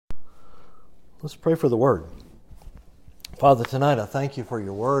Let's pray for the Word. Father, tonight I thank you for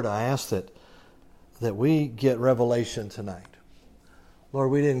your Word. I ask that we get revelation tonight. Lord,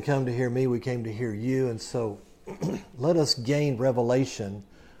 we didn't come to hear me, we came to hear you, and so let us gain revelation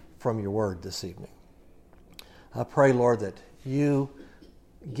from your Word this evening. I pray, Lord, that you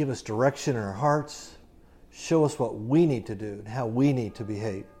give us direction in our hearts, show us what we need to do and how we need to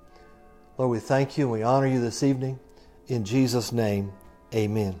behave. Lord, we thank you and we honor you this evening. In Jesus' name,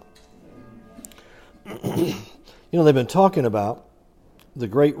 amen. They've been talking about the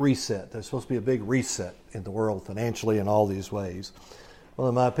Great Reset. There's supposed to be a big reset in the world financially in all these ways. Well,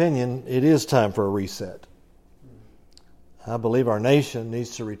 in my opinion, it is time for a reset. I believe our nation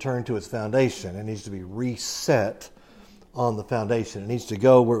needs to return to its foundation. It needs to be reset on the foundation. It needs to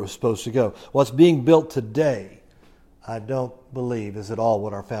go where it was supposed to go. What's being built today, I don't believe is at all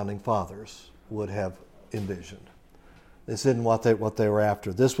what our founding fathers would have envisioned. This isn't what they were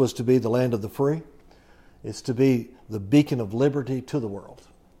after. This was to be the land of the free. It's to be the beacon of liberty to the world.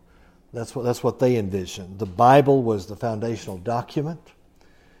 That's what they envisioned. The Bible was the foundational document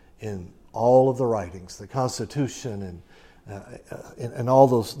in all of the writings, the Constitution and all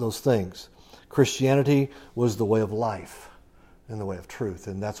those things. Christianity was the way of life and the way of truth,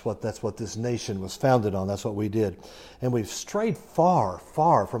 and that's what this nation was founded on. That's what we did, and we've strayed far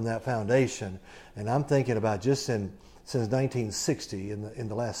from that foundation. And I'm thinking about just since 1960, in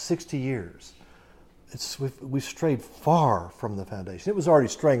the last 60 years. We've strayed far from the foundation. It was already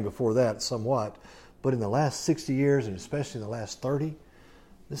straying before that somewhat, but in the last 60 years, and especially in the last 30,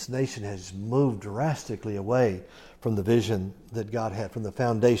 this nation has moved drastically away from the vision that God had, from the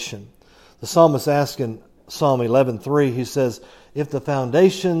foundation. The psalmist asks in Psalm 11:3, he says, "If the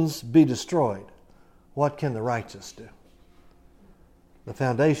foundations be destroyed, what can the righteous do?" The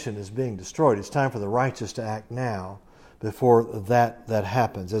foundation is being destroyed. It's time for the righteous to act now before that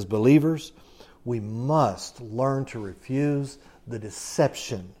happens. As believers, we must learn to refuse the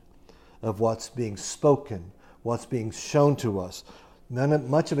deception of what's being spoken, what's being shown to us.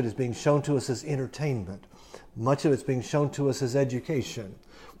 Much of it is being shown to us as entertainment. Much of it's being shown to us as education.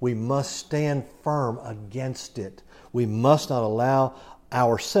 We must stand firm against it. We must not allow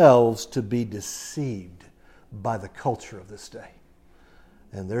ourselves to be deceived by the culture of this day.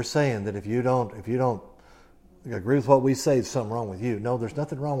 And they're saying that if you don't agree with what we say, there's something wrong with you. No, there's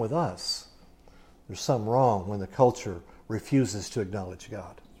nothing wrong with us. There's something wrong when the culture refuses to acknowledge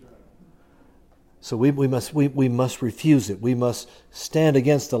God. So we must refuse it. We must stand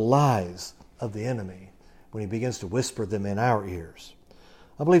against the lies of the enemy when he begins to whisper them in our ears.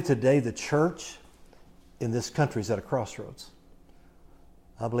 I believe today the church in this country is at a crossroads.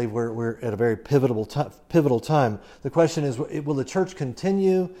 I believe we're at a very pivotal time. The question is, will the church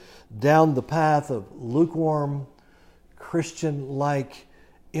continue down the path of lukewarm, Christian-like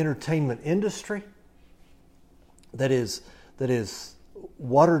entertainment industry that is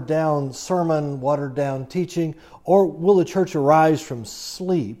watered down sermon, watered down teaching, or will the church arise from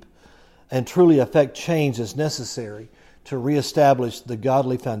sleep and truly affect change as necessary to reestablish the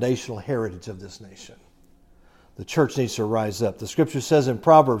godly foundational heritage of this nation? The church needs to rise up. The scripture says in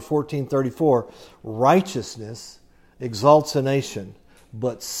Proverbs 14:34, righteousness exalts a nation,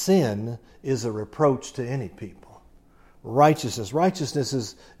 but sin is a reproach to any people. Righteousness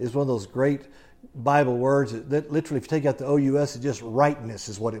is one of those great Bible words that literally, if you take out the O-U-S, it's just rightness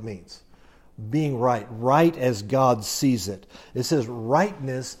is what it means. Being right as God sees it. It says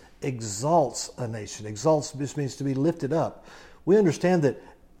rightness exalts a nation. Exalts just means to be lifted up. We understand that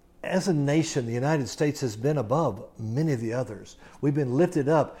as a nation, the United States has been above many of the others. We've been lifted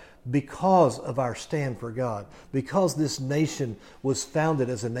up because of our stand for God, because this nation was founded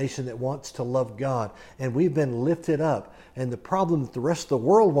as a nation that wants to love God, and we've been lifted up. And the problem that the rest of the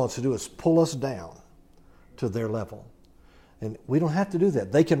world wants to do is pull us down to their level. And we don't have to do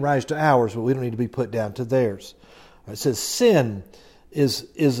that. They can rise to ours, but we don't need to be put down to theirs. It says sin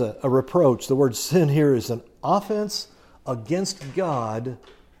is a reproach. The word sin here is an offense against God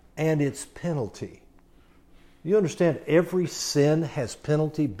and its penalty. You understand every sin has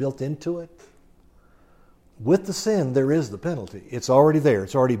penalty built into it? With the sin, there is the penalty. It's already there.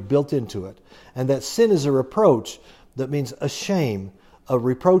 It's already built into it. And that sin is a reproach. That means a shame, a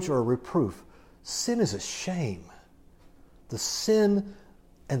reproach or a reproof. Sin is a shame. The sin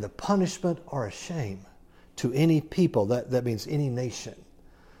and the punishment are a shame to any people. That means any nation.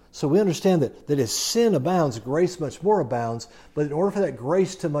 So we understand that as sin abounds, grace much more abounds. But in order for that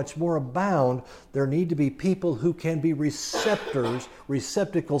grace to much more abound, there need to be people who can be receptacles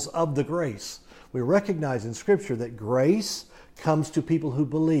of the grace. We recognize in Scripture that grace comes to people who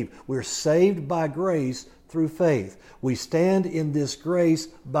believe. We're saved by grace through faith. We stand in this grace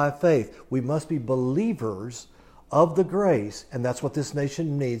by faith. We must be believers of the grace, and that's what this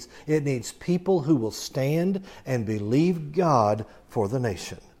nation needs. It needs people who will stand and believe God for the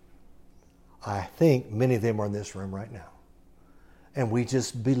nation. I think many of them are in this room right now. And we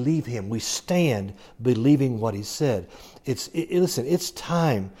just believe Him. We stand believing what He said. Listen, it's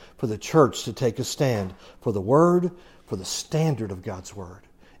time for the church to take a stand for the Word, for the standard of God's Word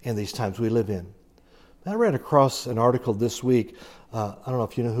in these times we live in. I read across an article this week. I don't know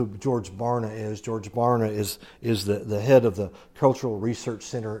if you know who George Barna is. George Barna is the head of the Cultural Research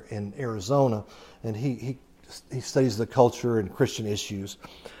Center in Arizona, and he studies the culture and Christian issues.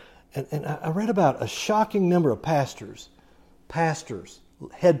 And I read about a shocking number of pastors,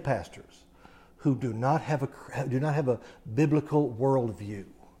 head pastors, who do not have a biblical worldview.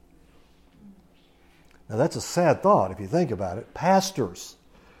 Now that's a sad thought if you think about it. Pastors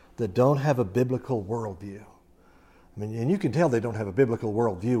that don't have a biblical worldview. I mean, and you can tell they don't have a biblical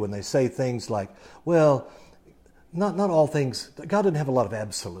worldview when they say things like, well, not all things, God doesn't have a lot of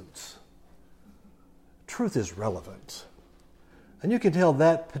absolutes. Truth is relevant. And you can tell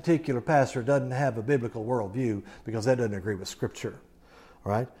that particular pastor doesn't have a biblical worldview because that doesn't agree with Scripture.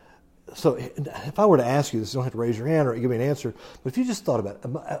 All right? So if I were to ask you this, you don't have to raise your hand or give me an answer, but if you just thought about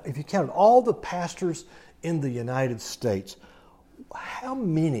it, if you counted all the pastors in the United States, how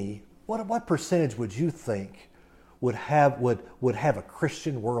many, what percentage would you think would have a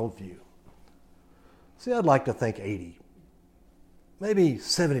Christian worldview? See, I'd like to think 80. Maybe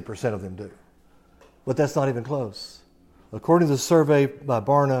 70% of them do. But that's not even close. According to the survey by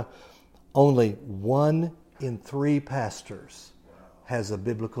Barna, only 1 in 3 pastors has a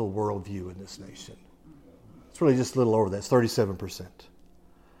biblical worldview in this nation. It's really just a little over that. It's 37%.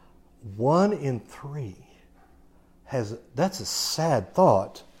 1 in 3 that's a sad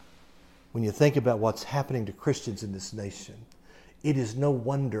thought when you think about what's happening to Christians in this nation. It is no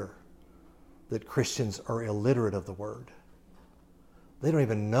wonder that Christians are illiterate of the Word. They don't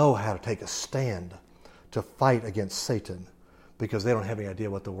even know how to take a stand to fight against Satan because they don't have any idea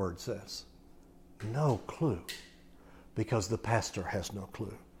what the Word says. No clue, because the pastor has no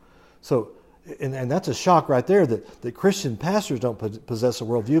clue. So, and that's a shock right there that Christian pastors don't possess a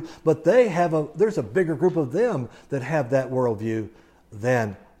worldview, but there's a bigger group of them that have that worldview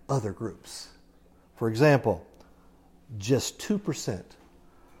than other groups. For example, just 2%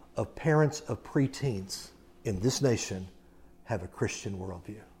 of parents of preteens in this nation have a Christian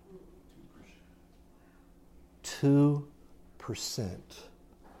worldview. 2%.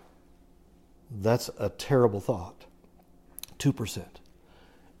 That's a terrible thought. 2%.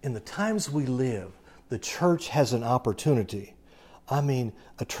 In the times we live, the church has an opportunity, a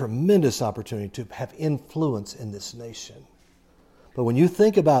tremendous opportunity to have influence in this nation. But when you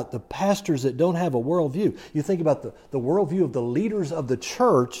think about the pastors that don't have a worldview, you think about the worldview of the leaders of the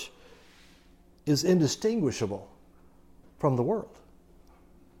church is indistinguishable from the world.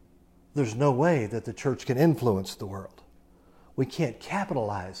 There's no way that the church can influence the world. We can't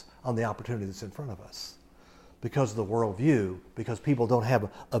capitalize on the opportunity that's in front of us because of the worldview, because people don't have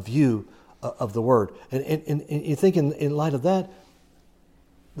a view of the Word. And you think in light of that,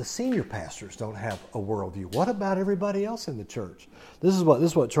 the senior pastors don't have a worldview. What about everybody else in the church? This is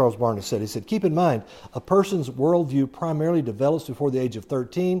what Charles Barna said. He said, keep in mind, a person's worldview primarily develops before the age of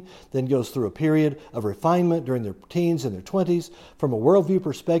 13, then goes through a period of refinement during their teens and their 20s. From a worldview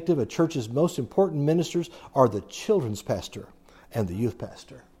perspective, a church's most important ministers are the children's pastor and the youth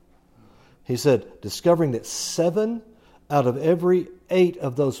pastor. He said, discovering that 7 out of every 8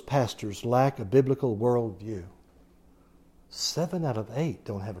 of those pastors lack a biblical worldview. 7 out of 8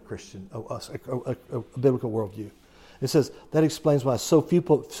 don't have a biblical worldview. It says that explains why so few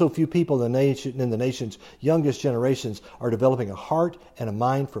people in the nation's youngest generations are developing a heart and a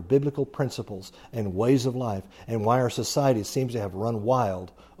mind for biblical principles and ways of life, and why our society seems to have run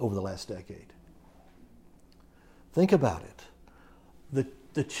wild over the last decade. Think about it.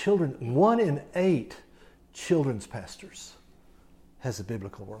 The children, 1 in 8 children's pastors has a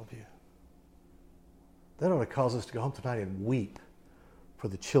biblical worldview. That ought to cause us to go home tonight and weep for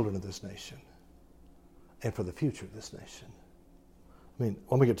the children of this nation and for the future of this nation. Let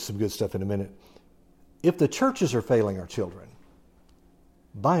me get to some good stuff in a minute. If the churches are failing our children,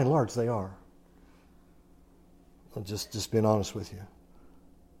 by and large they are. I'm just being honest with you.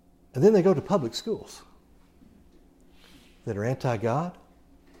 And then they go to public schools that are anti-God,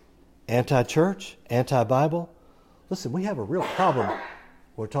 anti-church, anti-Bible. Listen, we have a real problem when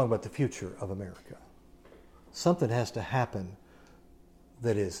we're talking about the future of America. Something has to happen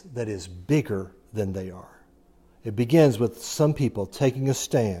that is bigger than they are. It begins with some people taking a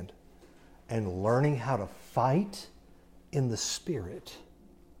stand and learning how to fight in the Spirit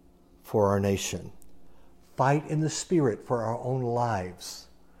for our nation. Fight in the Spirit for our own lives.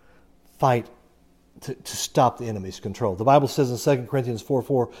 Fight to stop the enemy's control. The Bible says in 2 Corinthians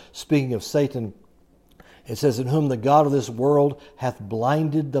 4:4, speaking of Satan, it says, in whom the God of this world hath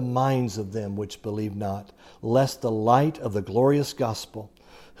blinded the minds of them which believe not, lest the light of the glorious gospel,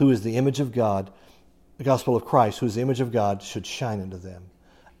 who is the image of God, the gospel of Christ, who is the image of God, should shine unto them.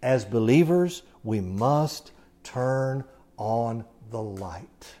 As believers, we must turn on the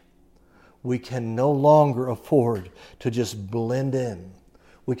light. We can no longer afford to just blend in.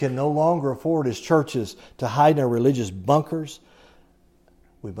 We can no longer afford as churches to hide in our religious bunkers.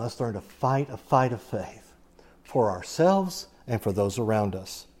 We must learn to fight a fight of faith for ourselves and for those around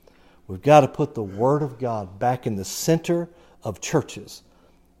us. We've got to put the Word of God back in the center of churches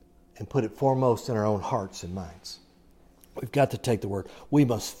and put it foremost in our own hearts and minds. We've got to take the Word. We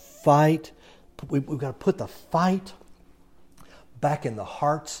must fight. We've got to put the fight back in the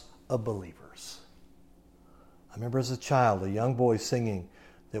hearts of believers. I remember as a child, a young boy singing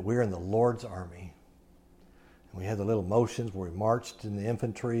that we're in the Lord's army. And we had the little motions where we marched in the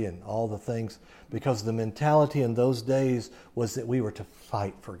infantry and all the things, because the mentality in those days was that we were to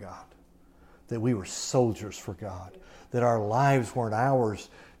fight for God, that we were soldiers for God, that our lives weren't ours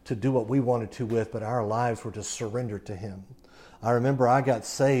to do what we wanted to with, but our lives were to surrender to Him. I remember I got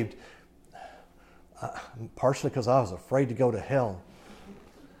saved partially because I was afraid to go to hell,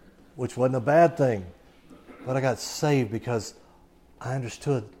 which wasn't a bad thing. But I got saved because I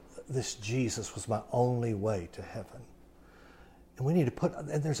understood this Jesus was my only way to heaven. And we need to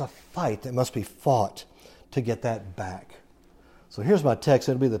and there's a fight that must be fought to get that back. So here's my text.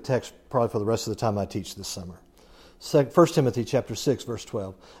 It'll be the text probably for the rest of the time I teach this summer. 1 Timothy chapter 6, verse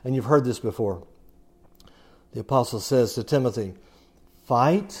 12. And you've heard this before. The apostle says to Timothy,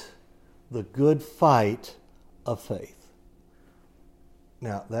 fight the good fight of faith.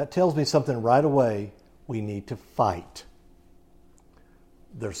 Now, that tells me something right away. We need to fight.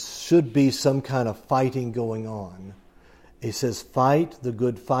 There should be some kind of fighting going on. He says, fight the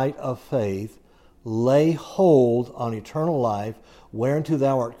good fight of faith, lay hold on eternal life, whereunto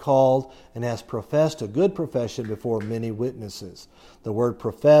thou art called, and hast professed a good profession before many witnesses. The word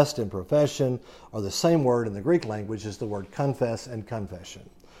professed and profession are the same word in the Greek language as the word confess and confession.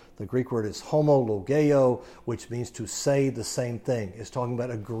 The Greek word is homologeo, which means to say the same thing. It's talking about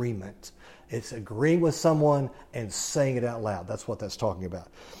agreement. It's agreeing with someone and saying it out loud. That's what that's talking about.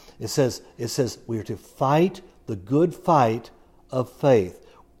 It says we are to fight the good fight of faith.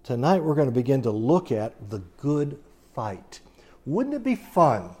 Tonight we're going to begin to look at the good fight. Wouldn't it be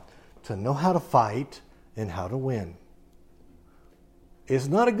fun to know how to fight and how to win? It's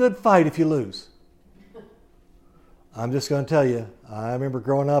not a good fight if you lose. I'm just going to tell you, I remember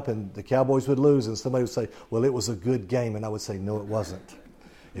growing up and the Cowboys would lose and somebody would say, well, it was a good game. And I would say, no, it wasn't.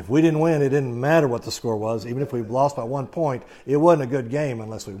 If we didn't win, it didn't matter what the score was. Even if we lost by 1 point, it wasn't a good game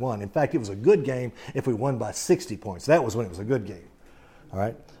unless we won. In fact, it was a good game if we won by 60 points. That was when it was a good game. All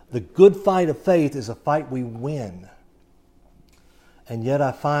right? The good fight of faith is a fight we win. And yet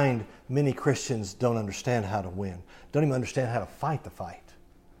I find many Christians don't understand how to win. Don't even understand how to fight the fight.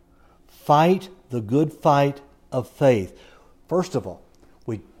 Fight the good fight of faith. First of all,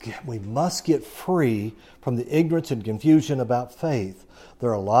 we must get free from the ignorance and confusion about faith. There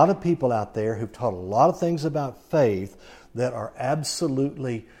are a lot of people out there who've taught a lot of things about faith that are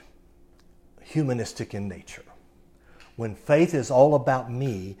absolutely humanistic in nature. When faith is all about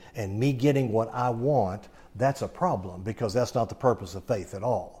me and me getting what I want, that's a problem, because that's not the purpose of faith at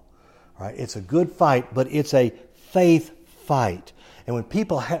all. Right? It's a good fight, but it's a faith fight. And when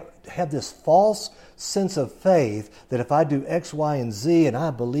people have this false sense of faith that if I do X, Y, and Z and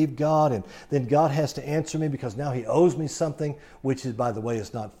I believe God, and then God has to answer me because now He owes me something, which is, by the way,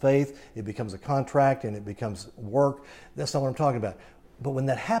 is not faith. It becomes a contract and it becomes work. That's not what I'm talking about. But when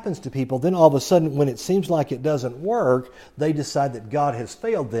that happens to people, then all of a sudden, when it seems like it doesn't work, they decide that God has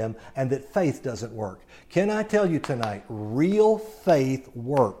failed them and that faith doesn't work. Can I tell you tonight, real faith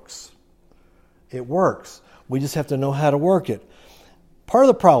works. It works. We just have to know how to work it. Part of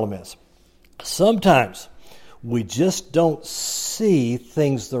the problem is, sometimes we just don't see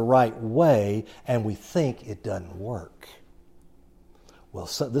things the right way and we think it doesn't work. Well,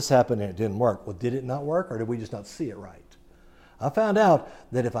 so this happened and it didn't work. Well, did it not work, or did we just not see it right? I found out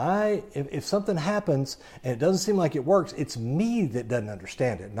that if something happens and it doesn't seem like it works, it's me that doesn't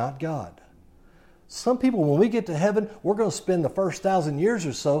understand it, not God. Some people, when we get to heaven, we're going to spend the first 1,000 years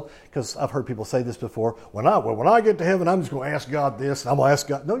or so, because I've heard people say this before, when I get to heaven, I'm just going to ask God this, and I'm going to ask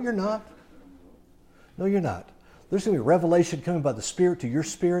God. No, you're not. No, you're not. There's going to be revelation coming by the Spirit to your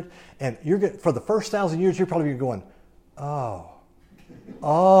spirit, and you're going, for the first 1,000 years, you're probably going, oh, of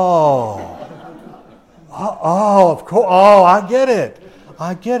course, I get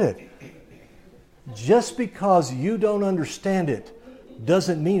it. Just because you don't understand it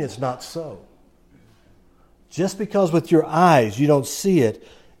doesn't mean it's not so. Just because with your eyes you don't see it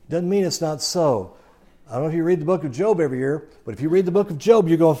doesn't mean it's not so. I don't know if you read the book of Job every year, but if you read the book of Job,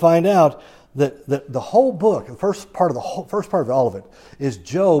 you're going to find out that the whole book, the first part of all of it, is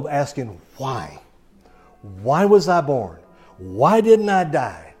Job asking why. Why was I born? Why didn't I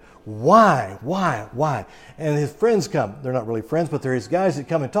die? Why? And his friends come. They're not really friends, but they're his guys that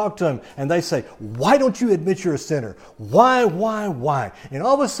come and talk to him, and they say, why don't you admit you're a sinner? Why? And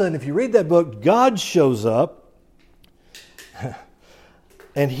all of a sudden, if you read that book, God shows up,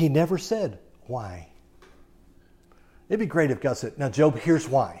 and he never said why. It'd be great if God said, now Job, here's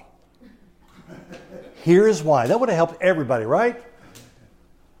why. Here's why. That would have helped everybody, right?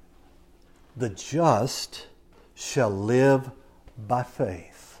 The just shall live by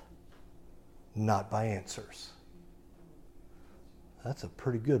faith, not by answers. That's a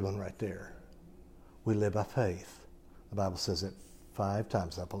pretty good one right there. We live by faith. The Bible says it 5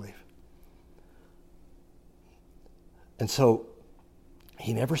 times, I believe. And so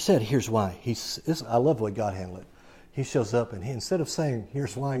he never said, here's why. I love the way God handled it. He shows up and instead of saying,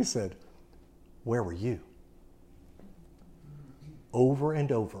 here's why, he said, where were you? Over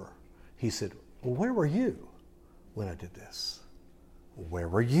and over. He said, well, where were you when I did this? Where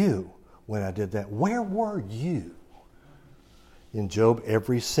were you when I did that? Where were you? And Job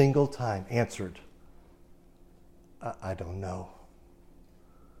every single time answered, I don't know.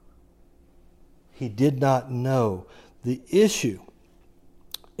 He did not know. The issue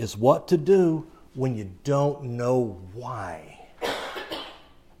is what to do when you don't know why.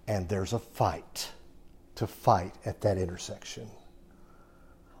 And there's a fight to fight at that intersection.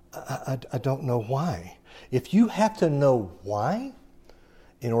 I don't know why. If you have to know why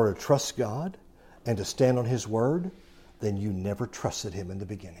in order to trust God and to stand on His Word, then you never trusted Him in the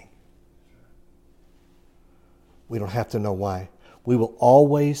beginning. We don't have to know why. We will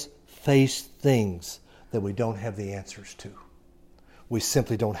always face things that we don't have the answers to. We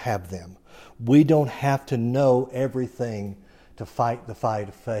simply don't have them. We don't have to know everything to fight the fight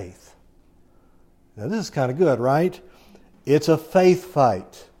of faith. Now this is kind of good, right? It's a faith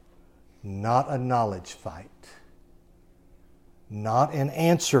fight, not a knowledge fight. Not an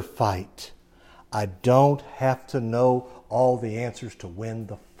answer fight. I don't have to know all the answers to win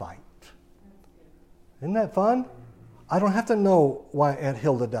the fight. Isn't that fun? I don't have to know why Aunt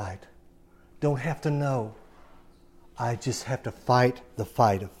Hilda died. Don't have to know. I just have to fight the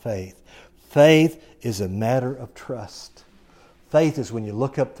fight of faith. Faith is a matter of trust. Faith is when you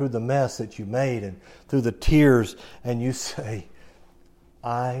look up through the mess that you made and through the tears and you say,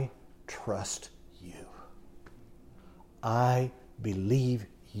 I trust you. I believe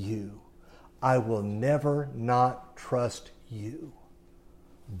you. I will never not trust you.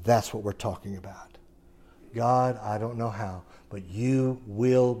 That's what we're talking about. God, I don't know how, but you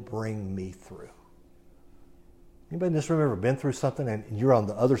will bring me through. Anybody in this room ever been through something and you're on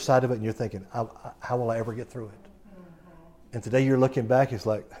the other side of it and you're thinking, how will I ever get through it? And today you're looking back, it's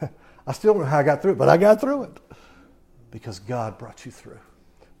like, I still don't know how I got through it, but I got through it. Because God brought you through.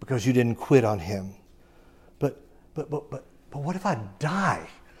 Because you didn't quit on Him. But what if I die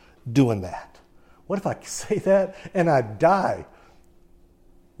doing that? What if I say that and I die?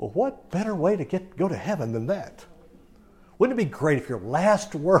 Well, what better way to go to heaven than that? Wouldn't it be great if your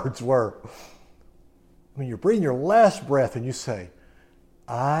last words were, when you're breathing your last breath and you say,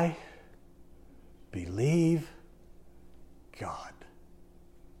 I believe God.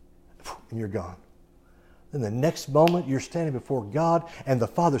 And you're gone. Then the next moment you're standing before God and the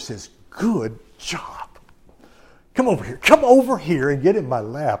Father says, good job. Come over here and get in my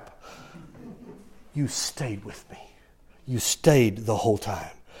lap. You stayed with me. You stayed the whole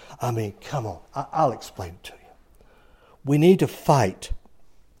time. I mean, come on. I'll explain it to you. We need to fight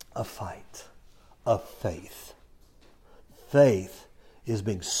a fight of faith. Faith is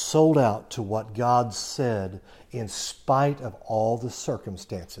being sold out to what God said in spite of all the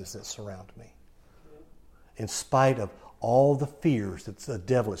circumstances that surround me. In spite of all the fears that the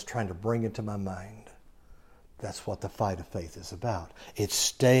devil is trying to bring into my mind. That's what the fight of faith is about. It's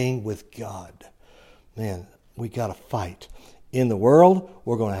staying with God. Man, we got to fight. In the world,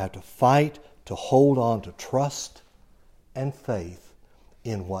 we're going to have to fight to hold on to trust and faith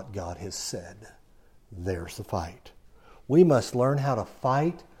in what God has said. There's the fight. We must learn how to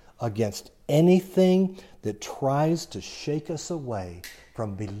fight against anything that tries to shake us away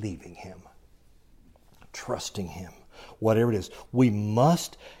from believing Him. trusting Him. Whatever it is, we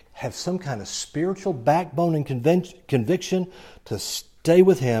must have some kind of spiritual backbone and conviction to stay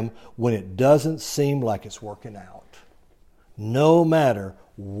with Him when it doesn't seem like it's working out. No matter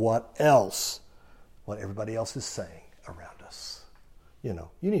what everybody else is saying around us. You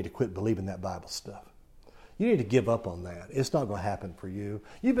need to quit believing that Bible stuff. You need to give up on that. It's not going to happen for you.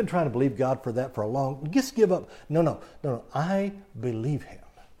 You've been trying to believe God for that for a long time. Just give up. No. I believe Him.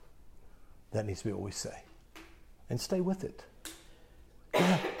 That needs to be what we say. And stay with it.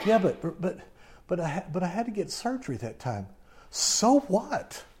 Yeah, but I had to get surgery that time. So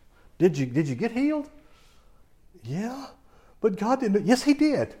what? Did you get healed? Yeah. But God didn't. Yes, He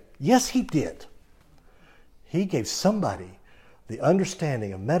did. Yes, He did. He gave somebody the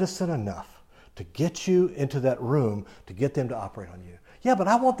understanding of medicine enough to get you into that room, to get them to operate on you. Yeah, but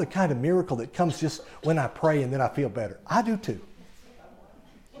I want the kind of miracle that comes just when I pray and then I feel better. I do too.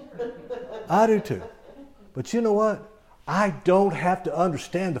 But you know what? I don't have to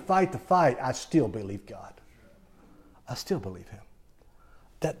understand to fight the fight. I still believe God. I still believe Him.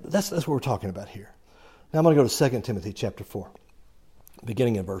 That's what we're talking about here. Now I'm going to go to 2 Timothy chapter 4,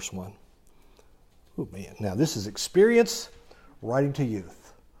 beginning in verse 1. Oh man. Now this is experience writing to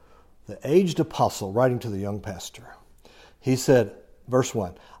youth. The aged apostle writing to the young pastor. He said, verse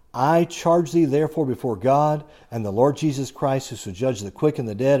 1, I charge thee therefore before God and the Lord Jesus Christ, who shall judge the quick and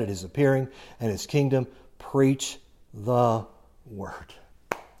the dead at His appearing and His kingdom, preach the word.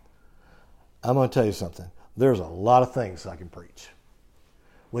 I'm going to tell you something. There's a lot of things I can preach.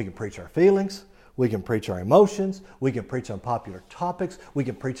 We can preach our feelings. We can preach our emotions. We can preach on popular topics. We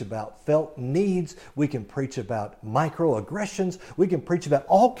can preach about felt needs. We can preach about microaggressions. We can preach about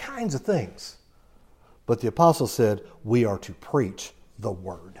all kinds of things. But the apostle said we are to preach the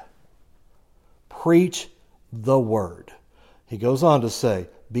word. Preach the word. He goes on to say,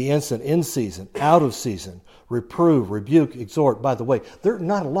 be instant in season, out of season, reprove, rebuke, exhort. By the way, there are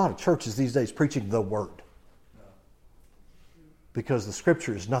not a lot of churches these days preaching the word. Because the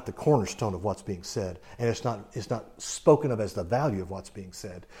Scripture is not the cornerstone of what's being said, and it's not spoken of as the value of what's being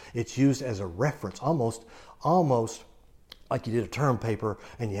said. It's used as a reference, almost like you did a term paper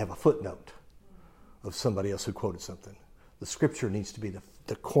and you have a footnote of somebody else who quoted something. The Scripture needs to be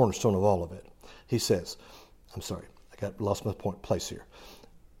the cornerstone of all of it. He says, lost my place here.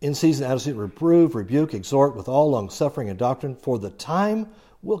 In season, out of season, reprove, rebuke, exhort with all long-suffering and doctrine, for the time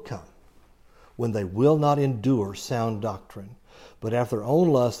will come when they will not endure sound doctrine, but after their own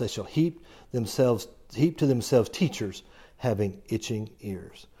lust they shall heap to themselves teachers having itching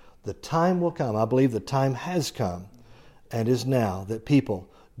ears. The time will come, I believe the time has come and is now, that people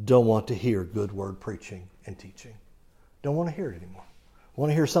don't want to hear good word preaching and teaching. Don't want to hear it anymore. I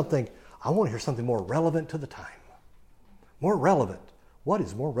want to hear something more relevant to the time. More relevant. What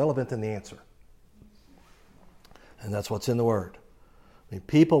is more relevant than the answer? And that's what's in the Word. I mean,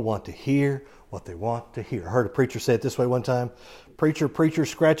 people want to hear what they want to hear. I heard a preacher say it this way one time. Preacher,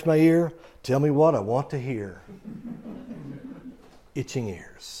 scratch my ear. Tell me what I want to hear. Itching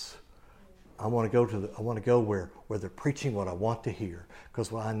ears. I want to go where they're preaching what I want to hear.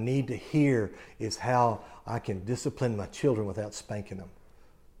 Because what I need to hear is how I can discipline my children without spanking them.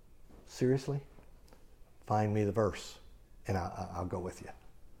 Seriously? Find me the verse, and I'll go with you.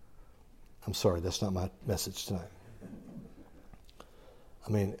 I'm sorry, that's not my message tonight. I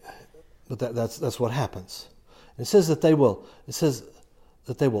mean, but that's what happens. It says that they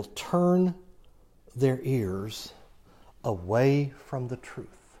will turn their ears away from the truth.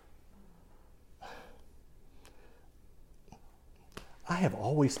 I have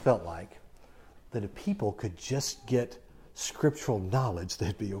always felt like that if people could just get scriptural knowledge,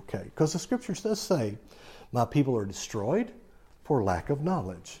 they'd be okay. Because the Scriptures does say, my people are destroyed for lack of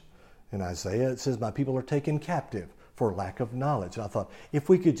knowledge. In Isaiah, it says, my people are taken captive for lack of knowledge. And I thought, if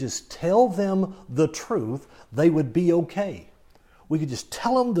we could just tell them the truth, they would be okay. We could just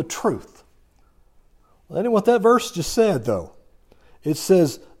tell them the truth. Well, that ain't what that verse just said, though. It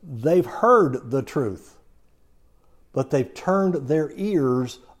says they've heard the truth, but they've turned their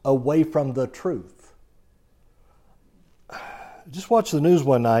ears away from the truth. Just watch the news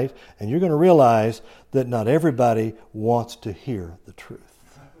one night, and you're going to realize that not everybody wants to hear the truth.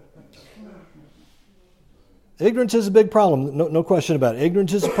 Ignorance is a big problem, no question about it.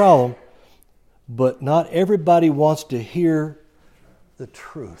 Ignorance is a problem, but not everybody wants to hear the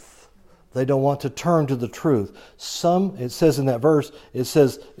truth. They don't want to turn to the truth. Some, it says in that verse, it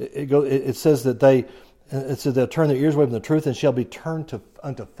says that they'll turn their ears away from the truth and shall be turned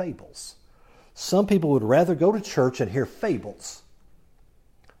unto fables. Some people would rather go to church and hear fables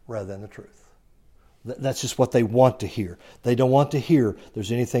rather than the truth. That's just what they want to hear. They don't want to hear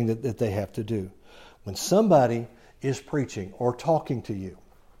there's anything that they have to do. When somebody is preaching or talking to you,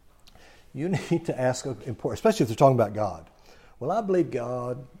 you need to ask, especially if they're talking about God. Well, I believe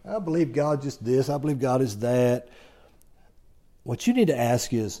God. I believe God just this. I believe God is that. What you need to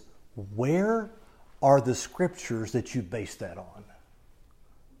ask is, where are the scriptures that you base that on?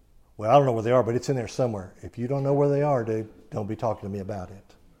 Well, I don't know where they are, but it's in there somewhere. If you don't know where they are, dude, don't be talking to me about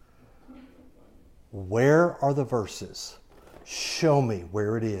it. Where are the verses? Show me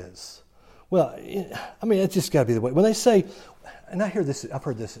where it is. Well, I mean, it's just got to be the way. When they say, and I hear this, I've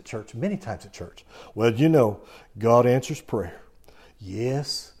heard this at church, many times at church. Well, you know, God answers prayer.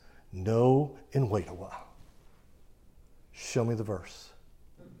 Yes, no, and wait a while. Show me the verse.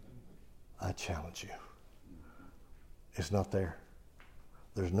 I challenge you. It's not there.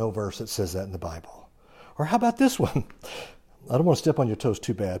 There's no verse that says that in the Bible. Or how about this one? I don't want to step on your toes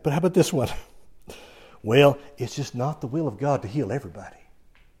too bad, but how about this one? Well, it's just not the will of God to heal everybody.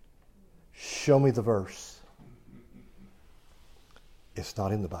 Show me the verse. It's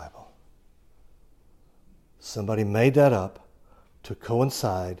not in the Bible. Somebody made that up to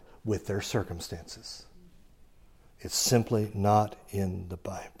coincide with their circumstances. It's simply not in the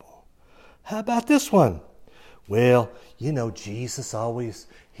Bible. How about this one? Well, you know, Jesus always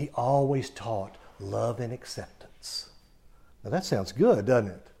taught love and acceptance. Now that sounds good,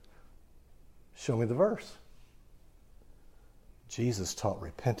 doesn't it? Show me the verse. Jesus taught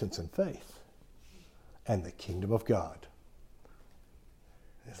repentance and faith and the kingdom of God.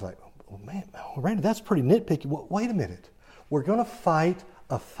 It's like, oh man, Randy, that's pretty nitpicky. Well, wait a minute. We're going to fight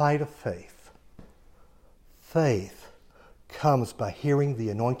a fight of faith. Faith comes by hearing the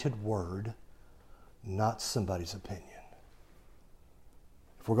anointed word, not somebody's opinion.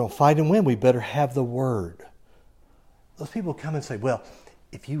 If we're going to fight and win, we better have the word. Those people come and say, well,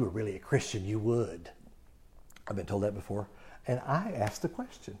 if you were really a Christian, you would. I've been told that before. And I ask the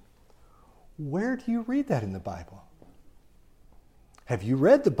question, where do you read that in the Bible? Have you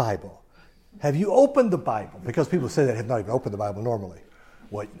read the Bible? Have you opened the Bible? Because people say that have not even opened the Bible normally.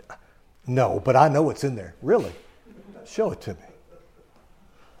 Well, no, but I know it's in there. Really? Show it to me.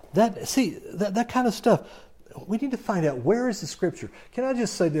 That kind of stuff. We need to find out, where is the scripture? Can I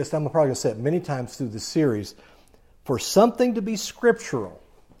just say this? I'm probably going to say it many times through this series. For something to be scriptural,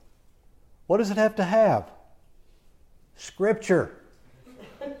 what does it have to have? Scripture.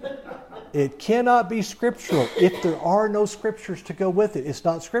 It cannot be scriptural if there are no scriptures to go with it. It's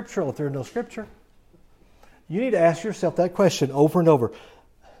not scriptural if there's no scripture. You need to ask yourself that question over and over.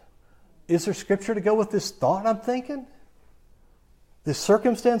 Is there scripture to go with this thought I'm thinking? This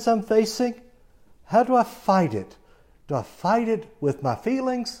circumstance I'm facing? How do I fight it? Do I fight it with my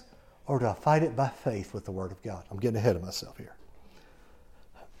feelings, or do I fight it by faith with the Word of God? I'm getting ahead of myself here.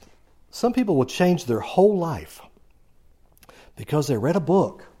 Some people will change their whole life because they read a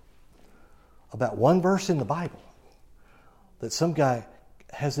book about one verse in the Bible, that some guy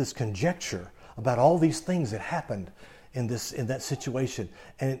has this conjecture about all these things that happened in that situation,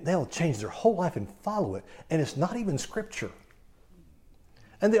 and they'll change their whole life and follow it, and it's not even Scripture.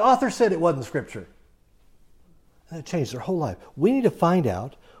 And the author said it wasn't Scripture. And it changed their whole life. We need to find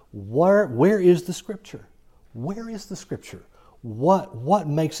out where is the Scripture? Where is the Scripture? What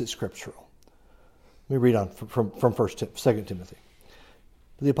makes it scriptural? Let me read on from 2 Timothy.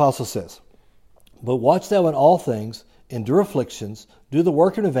 The apostle says, "But watch thou in all things, endure afflictions, do the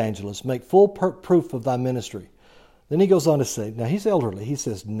work of an evangelist, make full proof of thy ministry." Then he goes on to say, now he's elderly, he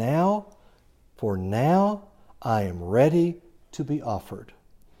says, now I am ready to be offered.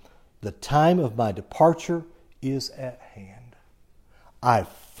 The time of my departure is at hand. I've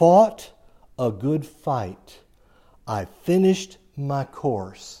fought a good fight. I've finished my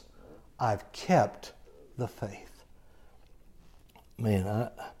course. I've kept the faith. Man,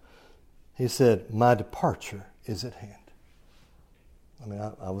 he said, my departure is at hand. I mean,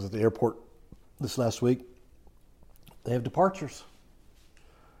 I was at the airport this last week. They have departures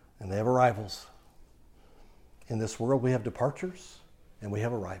and they have arrivals. In this world, we have departures and we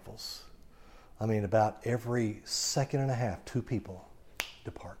have arrivals. I mean, about every second and a half, 2 people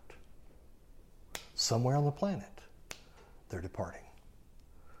depart. Somewhere on the planet, they're departing.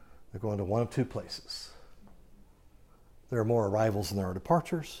 They're going to one of 2 places. There are more arrivals than there are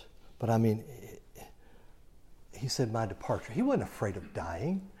departures. But I mean, he said, my departure. He wasn't afraid of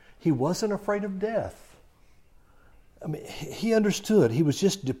dying. He wasn't afraid of death. I mean, he understood. He was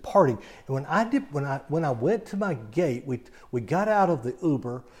just departing. And when I went to my gate, we got out of the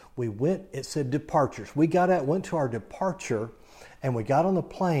Uber. We went. It said departures. We got out, went to our departure, and we got on the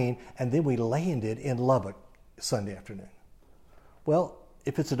plane, and then we landed in Lubbock Sunday afternoon. Well,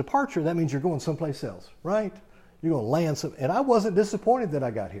 if it's a departure, that means you're going someplace else, right? You're going to land some. And I wasn't disappointed that I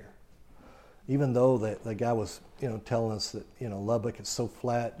got here. Even though the guy was, telling us that, Lubbock is so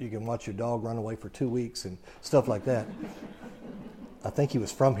flat, you can watch your dog run away for 2 weeks and stuff like that. I think he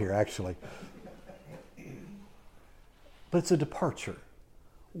was from here, actually. But it's a departure.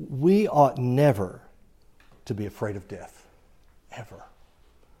 We ought never to be afraid of death, ever.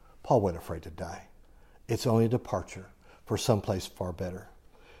 Paul wasn't afraid to die. It's only a departure for someplace far better.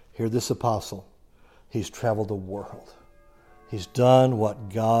 Hear this apostle. He's traveled the world. He's done what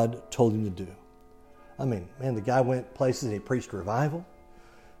God told him to do. I mean, man, the guy went places and he preached revival,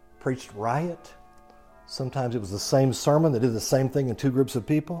 preached riot. Sometimes it was the same sermon that did the same thing in 2 groups of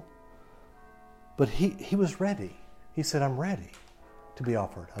people. But he was ready. He said, I'm ready to be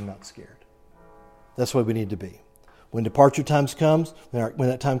offered. I'm not scared. That's what we need to be. When departure times comes, when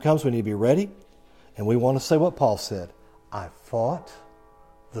that time comes, we need to be ready. And we want to say what Paul said. I fought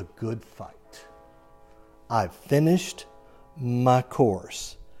the good fight. I've finished my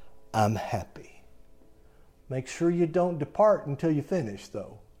course. I'm happy. Make sure you don't depart until you finish,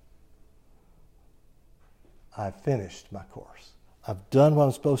 though. I've finished my course. I've done what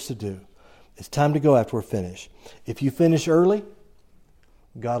I'm supposed to do. It's time to go after we're finished. If you finish early,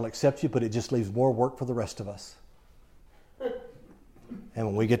 God will accept you, but it just leaves more work for the rest of us. And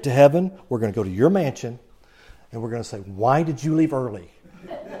when we get to heaven, we're going to go to your mansion, and we're going to say, why did you leave early?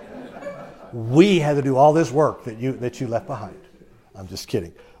 We had to do all this work that you left behind. I'm just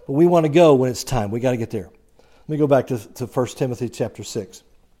kidding. But we want to go when it's time. We got to get there. Let me go back to 1 Timothy chapter 6.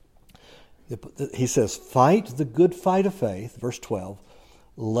 He says, fight the good fight of faith, verse 12.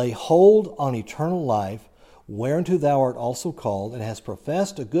 Lay hold on eternal life, whereunto thou art also called, and hast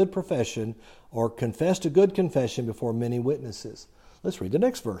professed a good profession, or confessed a good confession before many witnesses. Let's read the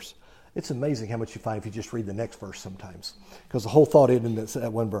next verse. It's amazing how much you find if you just read the next verse sometimes, because the whole thought isn't in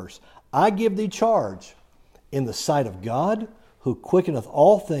that one verse. I give thee charge in the sight of God, who quickeneth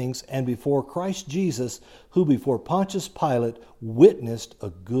all things, and before Christ Jesus, who before Pontius Pilate witnessed a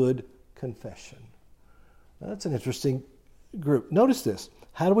good confession. Now, that's an interesting group. Notice this.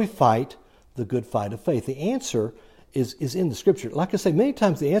 How do we fight the good fight of faith? The answer is in the Scripture. Like I say, many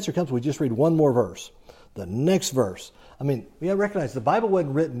times the answer comes when we just read one more verse. The next verse. I mean, we have to recognize the Bible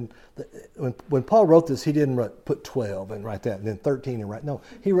wasn't written, when Paul wrote this, he didn't put 12 and write that, and then 13 and write. No,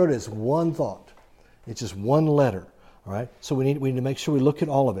 he wrote it as one thought. It's just one letter. All right? So we need to make sure we look at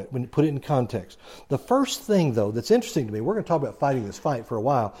all of it, we put it in context. The first thing, though, that's interesting to me, we're going to talk about fighting this fight for a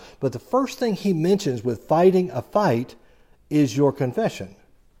while, but the first thing he mentions with fighting a fight is your confession.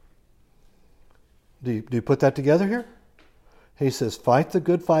 Do you put that together here? He says, fight the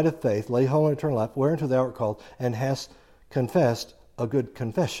good fight of faith, lay hold on eternal life, whereunto thou art called, and hast confessed a good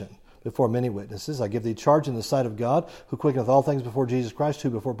confession before many witnesses. I give thee charge in the sight of God, who quickeneth all things before Jesus Christ,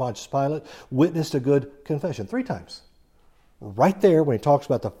 who before Pontius Pilate witnessed a good confession. 3 times. Right there, when he talks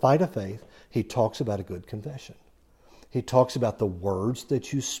about the fight of faith, he talks about a good confession. He talks about the words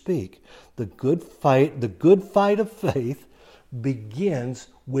that you speak. The good fight of faith begins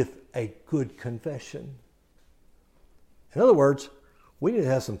with a good confession. In other words, we need to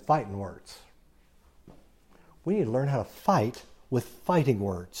have some fighting words. We need to learn how to fight with fighting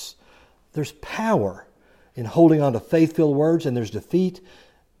words. There's power in holding on to faith-filled words, and there's defeat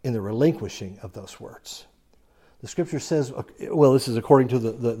in the relinquishing of those words. The Scripture says, well, this is according to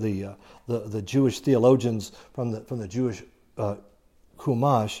the Jewish theologians from the Jewish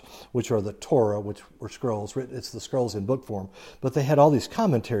Chumash, which are the Torah, which were scrolls. It's the scrolls in book form. But they had all these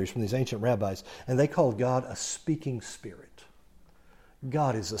commentaries from these ancient rabbis, and they called God a speaking spirit.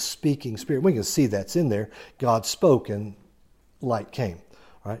 God is a speaking spirit. We can see that's in there. God spoke and light came.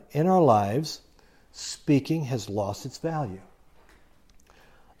 All right? In our lives, speaking has lost its value.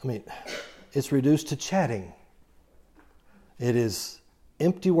 I mean, it's reduced to chatting. It is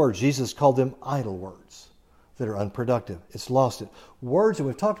empty words. Jesus called them idle words that are unproductive. It's lost it. Words, and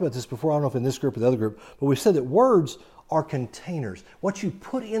we've talked about this before, I don't know if in this group or the other group, but we've said that words are containers. What you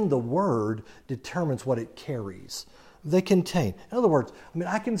put in the word determines what it carries. They contain. In other words, I mean,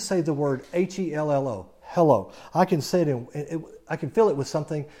 I can say the word H-E-L-L-O, hello. I can say it, I can fill it with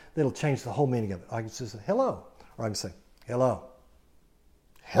something that'll change the whole meaning of it. I can just say hello, or I can say hello,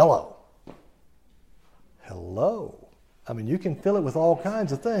 hello, hello. I mean, you can fill it with all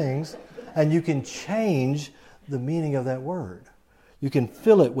kinds of things, and you can change the meaning of that word. You can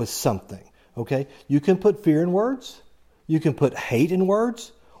fill it with something, okay? You can put fear in words, you can put hate in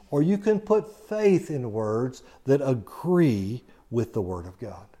words, or you can put faith in words that agree with the Word of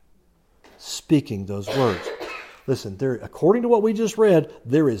God. Speaking those words. Listen, according to what we just read,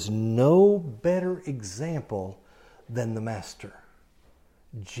 there is no better example than the Master.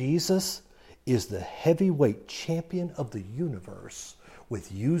 Jesus is the heavyweight champion of the universe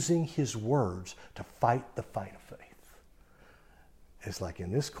with using his words to fight the fight of faith. It's like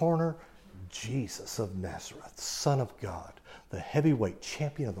in this corner, Jesus of Nazareth, Son of God, the heavyweight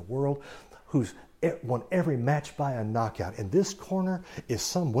champion of the world who's won every match by a knockout. In this corner is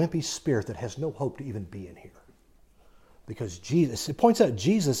some wimpy spirit that has no hope to even be in here. Because Jesus, it points out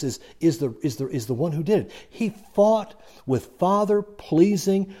Jesus is the one who did it. He fought with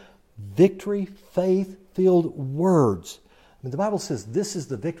Father-pleasing, victory, faith-filled words. I mean, the Bible says this is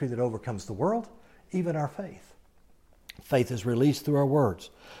the victory that overcomes the world, even our faith. Faith is released through our words.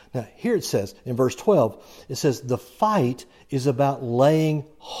 Now, here it says, in verse 12, it says, the fight is about laying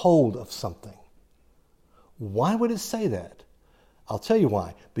hold of something. Why would it say that? I'll tell you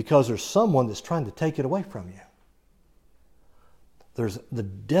why. Because there's someone that's trying to take it away from you. The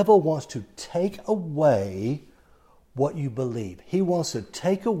devil wants to take away what you believe. He wants to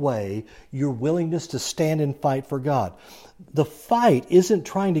take away your willingness to stand and fight for God. The fight isn't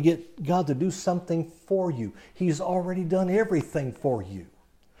trying to get God to do something for you. He's already done everything for you.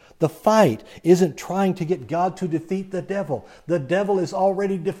 The fight isn't trying to get God to defeat the devil. The devil is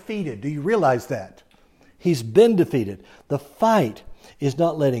already defeated. Do you realize that? He's been defeated. The fight is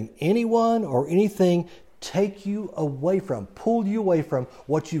not letting anyone or anything take you away from, pull you away from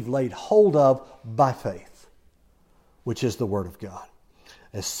what you've laid hold of by faith, which is the Word of God.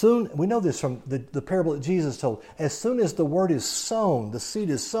 We know this from the parable that Jesus told. As soon as the word is sown, the seed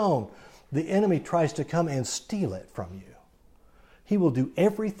is sown, the enemy tries to come and steal it from you. He will do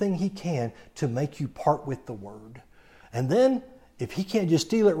everything he can to make you part with the Word. And then, if he can't just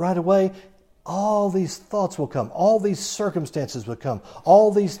steal it right away, all these thoughts will come. All these circumstances will come.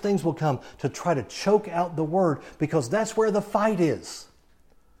 All these things will come to try to choke out the Word, because that's where the fight is.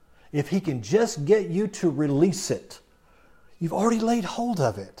 If he can just get you to release it, you've already laid hold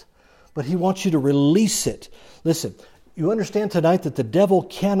of it, but he wants you to release it. Listen, you understand tonight that the devil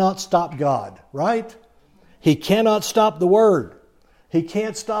cannot stop God, right? He cannot stop the Word. He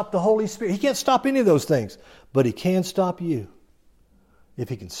can't stop the Holy Spirit. He can't stop any of those things, but he can stop you if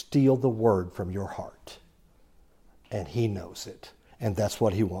he can steal the Word from your heart. And he knows it, and that's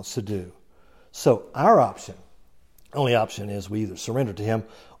what he wants to do. So our only option is we either surrender to him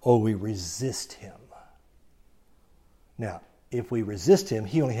or we resist him. Now, if we resist him,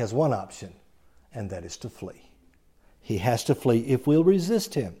 he only has one option, and that is to flee. He has to flee if we'll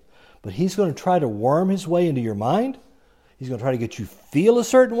resist him. But he's going to try to worm his way into your mind. He's going to try to get you feel a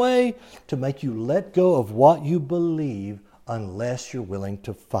certain way to make you let go of what you believe unless you're willing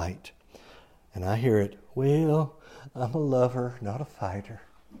to fight. And I hear it, well, I'm a lover, not a fighter.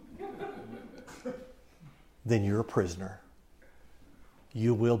 Then you're a prisoner.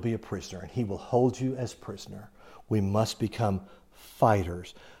 You will be a prisoner, and he will hold you as prisoner. We must become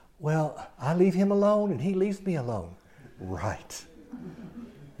fighters. Well, I leave him alone and he leaves me alone. Right.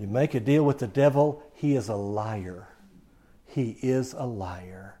 You make a deal with the devil, he is a liar. He is a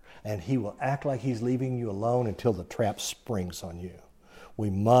liar. And he will act like he's leaving you alone until the trap springs on you. We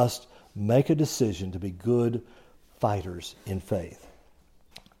must make a decision to be good fighters in faith.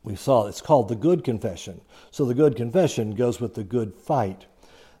 We saw it's called the good confession. So the good confession goes with the good fight.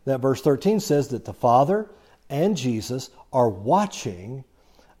 That verse 13 says that the Father and Jesus are watching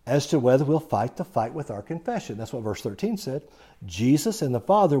as to whether we'll fight the fight with our confession. That's what verse 13 said. Jesus and the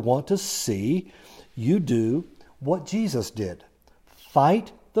Father want to see you do what Jesus did.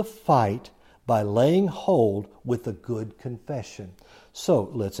 Fight the fight by laying hold with a good confession. So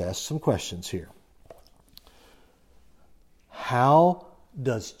let's ask some questions here. How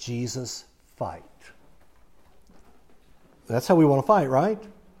does Jesus fight? That's how we want to fight, right?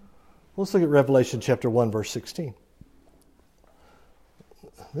 Let's look at Revelation chapter 1, verse 16.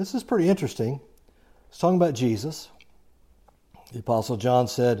 This is pretty interesting. It's talking about Jesus. The Apostle John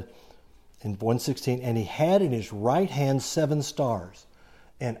said in 1:16, and he had in his right hand 7 stars,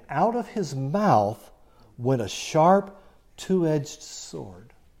 and out of his mouth went a sharp, two-edged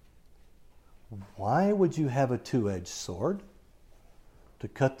sword. Why would you have a two-edged sword? To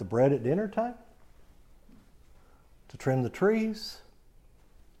cut the bread at dinner time? To trim the trees?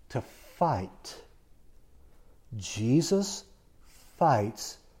 To fight. Jesus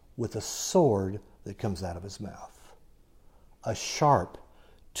fights with a sword that comes out of his mouth. A sharp,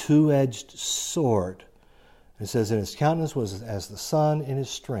 two-edged sword. It says, and his countenance was as the sun in his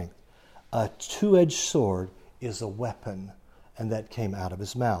strength. A two-edged sword is a weapon, and that came out of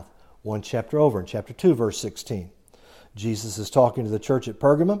his mouth. One chapter over, in chapter 2, verse 16. Jesus is talking to the church at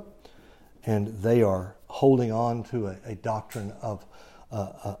Pergamum, and they are holding on to a doctrine of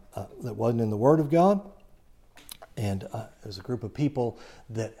that wasn't in the Word of God. And it was a group of people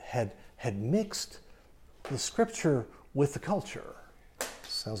that had mixed the Scripture with the culture.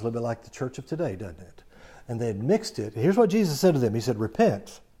 Sounds a little bit like the church of today, doesn't it? And they had mixed it. Here's what Jesus said to them. He said,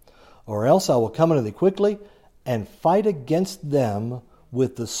 "Repent, or else I will come unto thee quickly and fight against them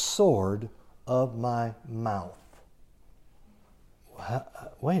with the sword of my mouth."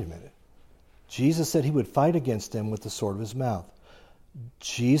 Wait a minute. Jesus said he would fight against them with the sword of his mouth.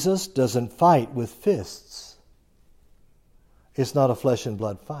 Jesus doesn't fight with fists. It's not a flesh and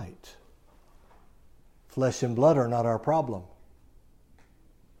blood fight. Flesh and blood are not our problem.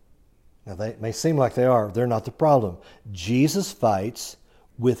 Now, they may seem like they are. They're not the problem. Jesus fights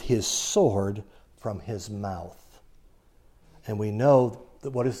with his sword from his mouth. And we know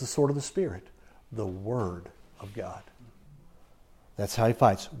that what is the sword of the Spirit? The Word of God. That's how he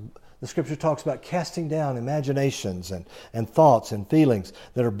fights. The Scripture talks about casting down imaginations and thoughts and feelings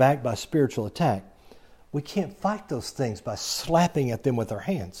that are backed by spiritual attack. We can't fight those things by slapping at them with our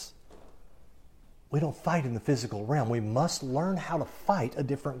hands. We don't fight in the physical realm. We must learn how to fight a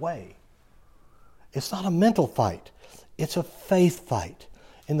different way. It's not a mental fight. It's a faith fight.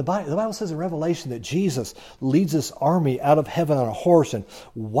 In the Bible says in Revelation that Jesus leads this army out of heaven on a horse and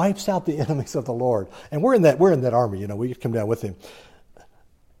wipes out the enemies of the Lord. And we're in that army. We come down with him.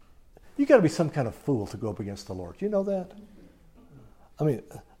 You got to be some kind of fool to go up against the Lord. You know that? I mean,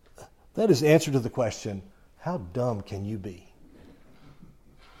 that is answer to the question, how dumb can you be?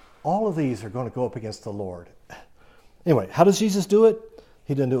 All of these are going to go up against the Lord. Anyway, how does Jesus do it?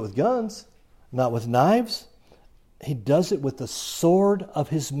 He doesn't do it with guns, not with knives. He does it with the sword of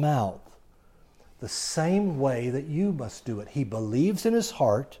his mouth. The same way that you must do it. He believes in his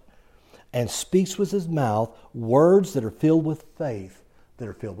heart and speaks with his mouth words that are filled with faith, that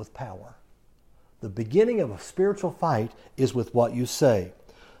are filled with power. The beginning of a spiritual fight is with what you say.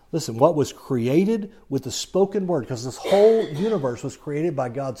 Listen, what was created with the spoken word, because this whole universe was created by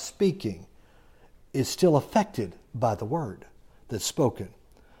God speaking, is still affected by the word that's spoken.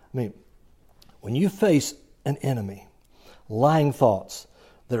 I mean, when you face an enemy, lying thoughts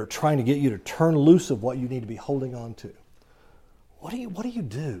that are trying to get you to turn loose of what you need to be holding on to, what do you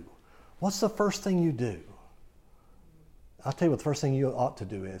do? What's the first thing you do? I'll tell you what the first thing you ought to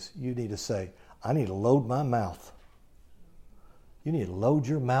do is, you need to say, I need to load my mouth. You need to load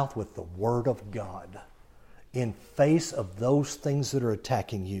your mouth with the Word of God in face of those things that are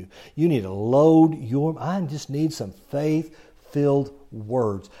attacking you. You need to load I just need some faith-filled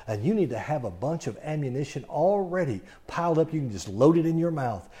words. And you need to have a bunch of ammunition already piled up. You can just load it in your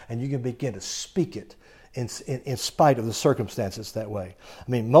mouth and you can begin to speak it in spite of the circumstances that way.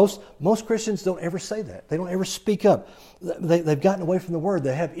 I mean, most Christians don't ever say that. They don't ever speak up. They've gotten away from the Word.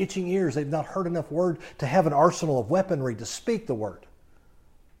 They have itching ears. They've not heard enough Word to have an arsenal of weaponry to speak the Word.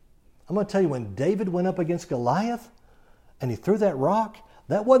 I'm going to tell you, when David went up against Goliath and he threw that rock,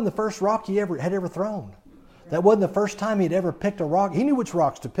 that wasn't the first rock he had ever thrown. That wasn't the first time he'd ever picked a rock. He knew which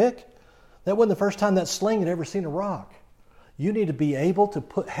rocks to pick. That wasn't the first time that sling had ever seen a rock. You need to be able to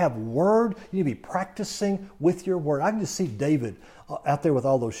have Word. You need to be practicing with your Word. I can just see David out there with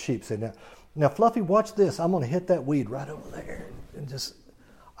all those sheep saying, now Fluffy, watch this. I'm going to hit that weed right over there. And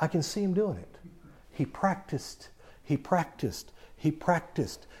I can see him doing it. He practiced. He practiced. He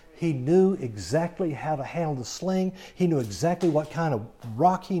practiced. He knew exactly how to handle the sling. He knew exactly what kind of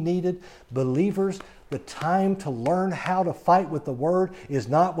rock he needed. Believers, the time to learn how to fight with the Word is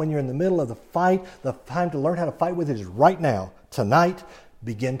not when you're in the middle of the fight. The time to learn how to fight with it is right now. Tonight,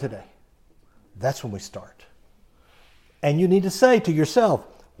 begin today. That's when we start. And you need to say to yourself,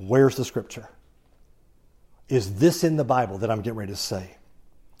 where's the Scripture? Is this in the Bible that I'm getting ready to say?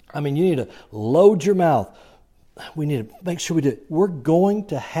 I mean, you need to load your mouth. We need to make sure we do it. We're going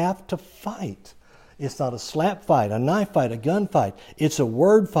to have to fight. It's not a slap fight, a knife fight, a gun fight. It's a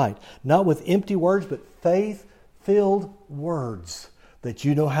word fight. Not with empty words, but faith-filled words that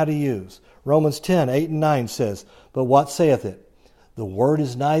you know how to use. Romans 10, 8 and 9 says, but what saith it? The word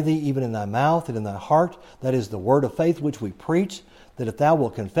is nigh thee, even in thy mouth and in thy heart. That is the word of faith which we preach, that if thou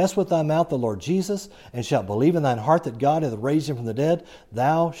wilt confess with thy mouth the Lord Jesus, and shalt believe in thine heart that God hath raised him from the dead,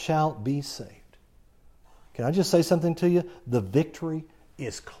 thou shalt be saved. Can I just say something to you? The victory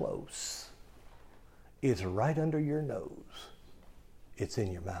is close. It's right under your nose. It's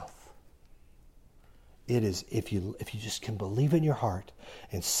in your mouth. It is, if you just can believe in your heart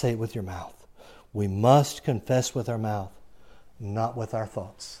and say it with your mouth. We must confess with our mouth, not with our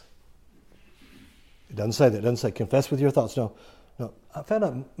thoughts. It doesn't say that. It doesn't say confess with your thoughts. No. I found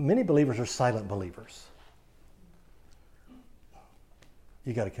out many believers are silent believers.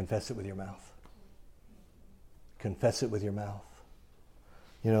 You got to confess it with your mouth. Confess it with your mouth.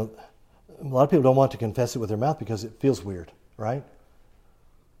 You know, A lot of people don't want to confess it with their mouth because it feels weird, right?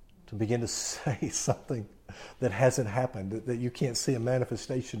 To begin to say something that hasn't happened, that you can't see a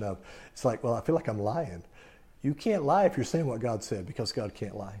manifestation of. It's like, well, I feel like I'm lying. You can't lie if you're saying what God said, because God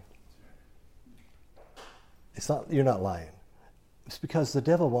can't lie. You're not lying. It's because the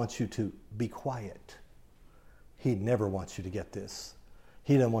devil wants you to be quiet. He never wants you to get this.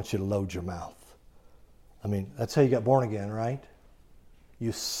 He doesn't want you to load your mouth. I mean, that's how you got born again, right?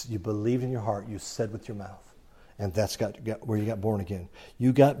 You believed in your heart, you said with your mouth. And that's got where you got born again.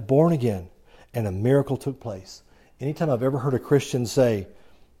 You got born again, and a miracle took place. Anytime I've ever heard a Christian say,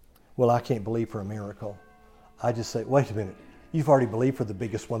 well, I can't believe for a miracle, I just say, wait a minute, you've already believed for the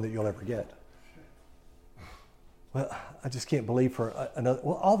biggest one that you'll ever get. Well, I just can't believe for another.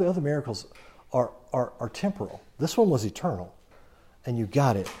 Well, all the other miracles are temporal. This one was eternal. And you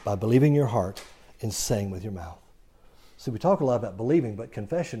got it by believing your heart and saying with your mouth. See, we talk a lot about believing, but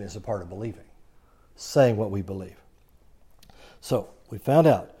confession is a part of believing. Saying what we believe. So, we found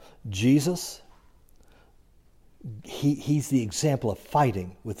out Jesus, he's the example of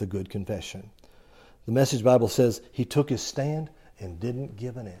fighting with a good confession. The Message Bible says he took his stand and didn't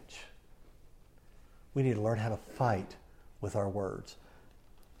give an inch. We need to learn how to fight with our words.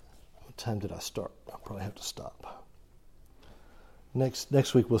 What time did I start? I'll probably have to stop.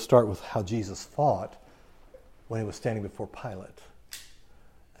 Next week we'll start with how Jesus fought when he was standing before Pilate.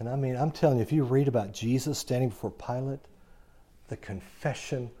 And I mean, I'm telling you, if you read about Jesus standing before Pilate, the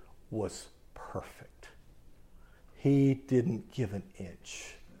confession was perfect. He didn't give an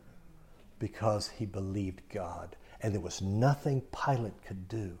inch because he believed God. And there was nothing Pilate could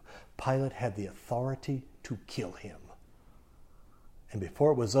do. Pilate had the authority to kill him. And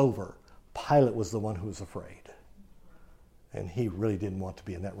before it was over, Pilate was the one who was afraid. And he really didn't want to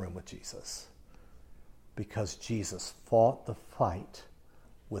be in that room with Jesus, because Jesus fought the fight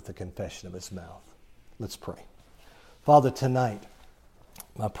with the confession of his mouth. Let's pray. Father, tonight,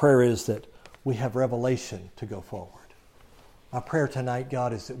 my prayer is that we have revelation to go forward. My prayer tonight,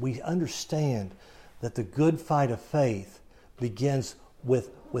 God, is that we understand that the good fight of faith begins with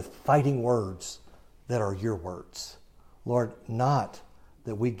fighting words that are your words. Lord, not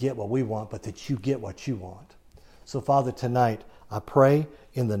that we get what we want, but that you get what you want. So, Father, tonight, I pray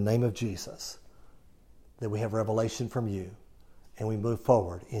in the name of Jesus that we have revelation from you and we move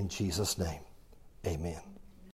forward in Jesus' name. Amen.